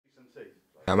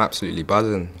I'm absolutely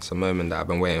buzzing. It's a moment that I've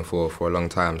been waiting for a long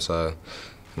time, so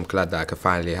I'm glad that it could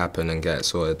finally happen and get it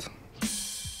sorted.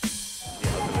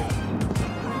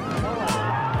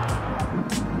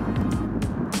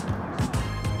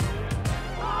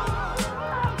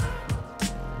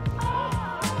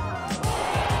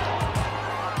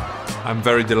 I'm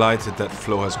very delighted that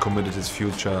Flo has committed his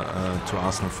future to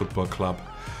Arsenal Football Club,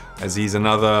 as he's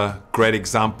another great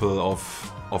example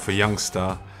of a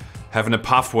youngster having a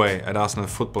pathway at Arsenal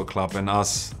Football Club, and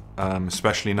us,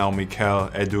 especially now Mikel,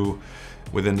 Edu,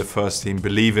 within the first team,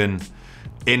 believing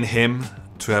in him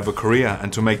to have a career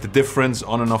and to make the difference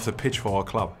on and off the pitch for our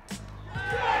club.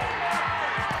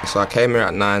 So I came here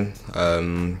at 9.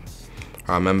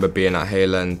 I remember being at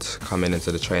Hayland, coming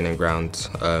into the training ground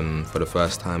for the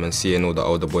first time and seeing all the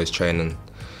older boys training.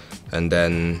 And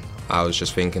then I was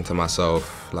just thinking to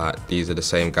myself, like, these are the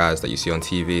same guys that you see on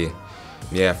TV.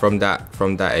 Yeah, from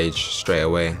that age, straight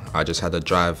away, I just had a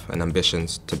drive and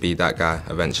ambitions to be that guy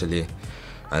eventually.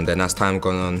 And then as time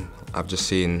gone on, I've just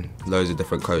seen loads of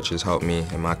different coaches help me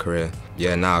in my career.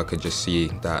 Yeah, now I could just see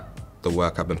that the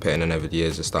work I've been putting in over the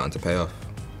years is starting to pay off.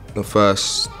 The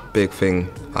first big thing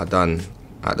I done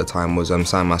at the time was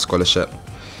sign my scholarship.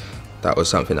 That was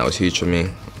something that was huge for me.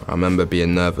 I remember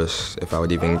being nervous if I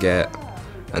would even get it,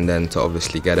 and then to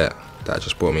obviously get it, that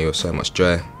just brought me with so much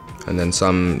joy. And then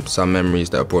some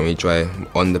memories that brought me joy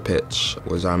on the pitch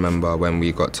was, I remember when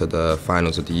we got to the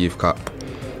finals of the Youth Cup.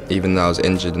 Even though I was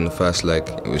injured in the first leg,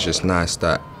 it was just nice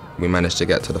that we managed to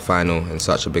get to the final in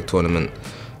such a big tournament.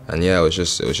 And yeah, it was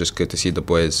just good to see the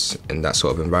boys in that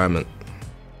sort of environment.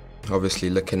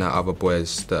 Obviously, looking at other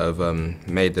boys that have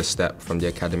made the step from the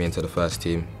academy into the first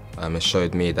team, it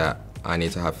showed me that I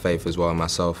need to have faith as well in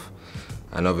myself.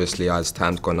 And obviously, as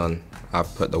time's gone on,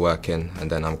 I've put the work in,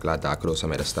 and then I'm glad that I could also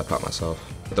make a step up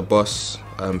myself. The boss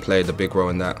played a big role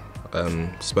in that,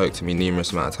 spoke to me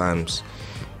numerous amount of times,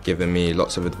 giving me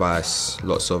lots of advice,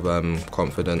 lots of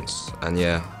confidence. And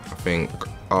yeah, I think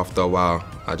after a while,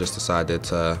 I just decided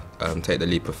to take the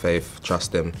leap of faith,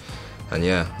 trust him. And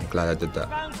yeah, I'm glad I did that.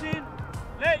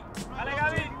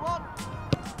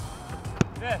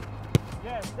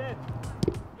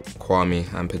 Kwame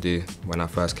Ampadu, when I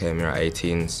first came here at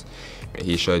 18s,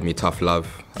 he showed me tough love,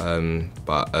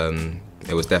 but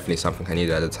it was definitely something I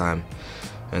needed at the time.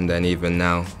 And then even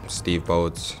now, Steve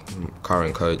Bold's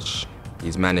current coach,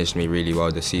 he's managed me really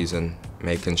well this season,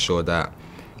 making sure that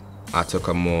I took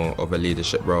a more of a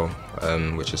leadership role,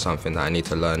 which is something that I need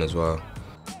to learn as well.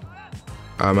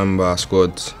 I remember I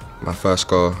scored my first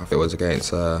goal, it was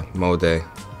against Molde.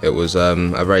 It was a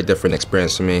very different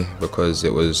experience for me because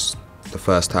it was the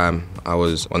first time I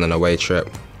was on an away trip.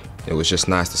 It was just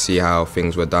nice to see how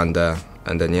things were done there.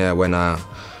 And then yeah, when I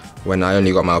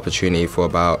only got my opportunity for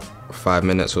about 5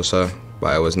 minutes or so,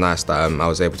 but it was nice that I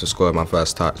was able to score my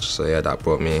first touch. So yeah, that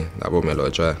brought me a lot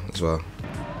of joy as well.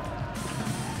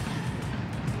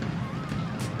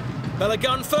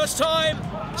 Balogun, first time,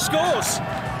 scores.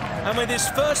 And with his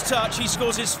first touch, he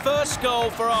scores his first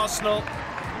goal for Arsenal.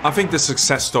 I think the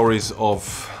success stories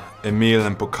of Emil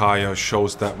and Bukayo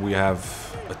shows that we have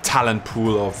a talent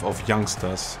pool of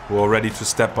youngsters who are ready to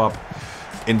step up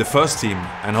in the first team,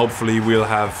 and hopefully we'll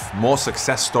have more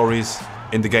success stories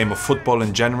in the game of football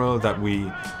in general, that we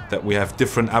have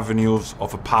different avenues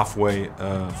of a pathway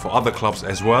for other clubs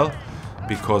as well,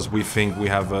 because we think we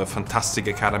have a fantastic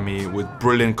academy with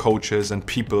brilliant coaches and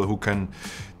people who can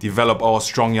develop our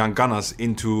strong young gunners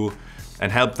into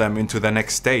and help them into the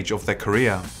next stage of their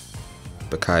career.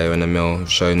 Bukayo and Emil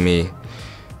have shown me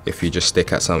if you just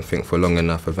stick at something for long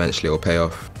enough, eventually it'll pay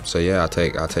off. So yeah, I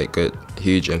take good,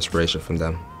 huge inspiration from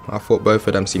them. I thought both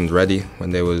of them seemed ready when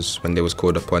they was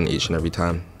called upon each and every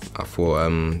time. I thought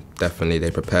definitely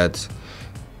they prepared,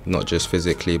 not just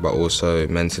physically but also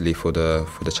mentally for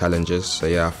the challenges. So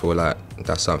yeah, I feel like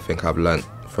that's something I've learnt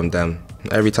from them.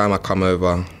 Every time I come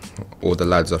over, all the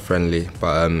lads are friendly,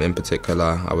 but in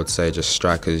particular, I would say just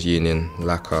strikers, Union,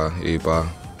 Laka, Uba,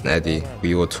 Eddie.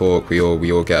 We all talk, we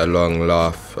all get along,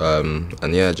 laugh,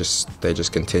 and yeah, they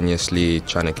just continuously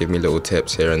trying to give me little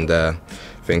tips here and there,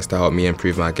 things to help me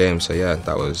improve my game. So yeah,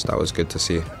 that was good to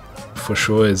see. For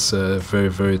sure, he's very,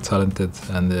 very talented,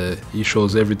 and he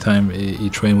shows every time he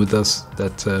trains with us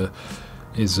that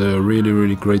he's a really,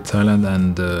 really great talent,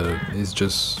 and he's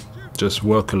just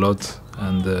work a lot,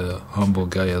 and a humble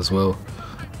guy as well.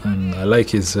 And I like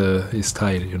his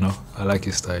style, you know. I like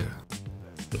his style.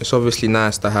 It's obviously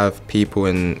nice to have people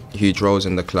in huge roles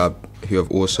in the club who have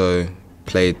also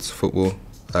played football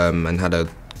and had a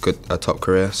top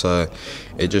career. So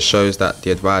it just shows that the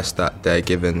advice that they're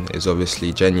given is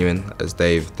obviously genuine, as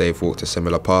they've walked a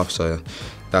similar path. So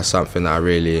that's something that I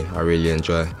really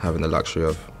enjoy having the luxury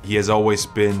of. He has always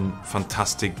been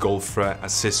fantastic goal threat,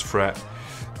 assist threat,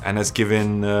 and has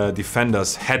given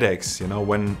defenders headaches. You know,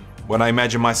 when I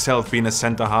imagine myself being a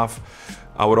centre half,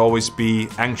 I would always be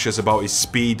anxious about his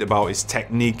speed, about his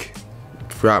technique.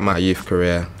 Throughout my youth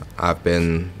career, I've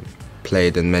been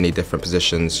played in many different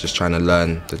positions, just trying to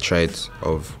learn the trades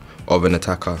of an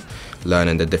attacker,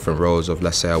 learning the different roles of,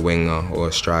 let's say, a winger or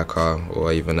a striker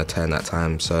or even a 10 at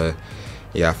times. So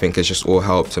yeah, I think it's just all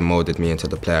helped and moulded me into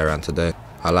the player I am today.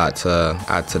 I like to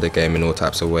add to the game in all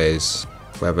types of ways,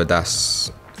 whether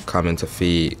that's coming to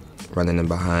feet, running in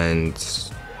behind,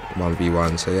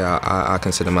 1v1. So yeah, I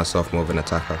consider myself more of an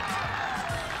attacker.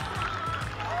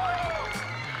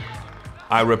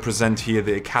 I represent here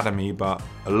the academy, but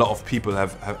a lot of people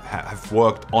have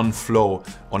worked on Flo,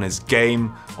 on his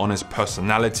game, on his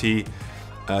personality,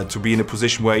 to be in a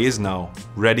position where he is now,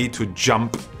 ready to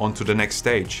jump onto the next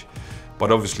stage.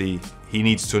 But obviously, he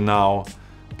needs to now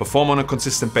perform on a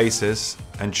consistent basis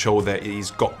and show that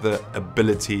he's got the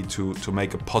ability to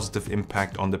make a positive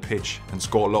impact on the pitch and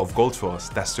score a lot of goals for us.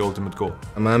 That's the ultimate goal.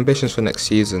 My ambitions for next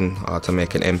season are to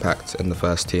make an impact in the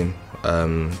first team.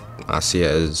 I see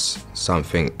it as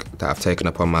something that I've taken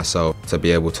upon myself to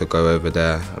be able to go over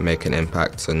there and make an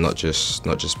impact and not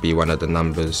just be one of the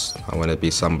numbers. I want to be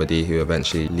somebody who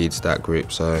eventually leads that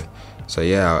group. So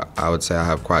yeah, I would say I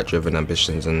have quite driven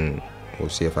ambitions, and we'll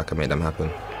see if I can make them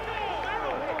happen.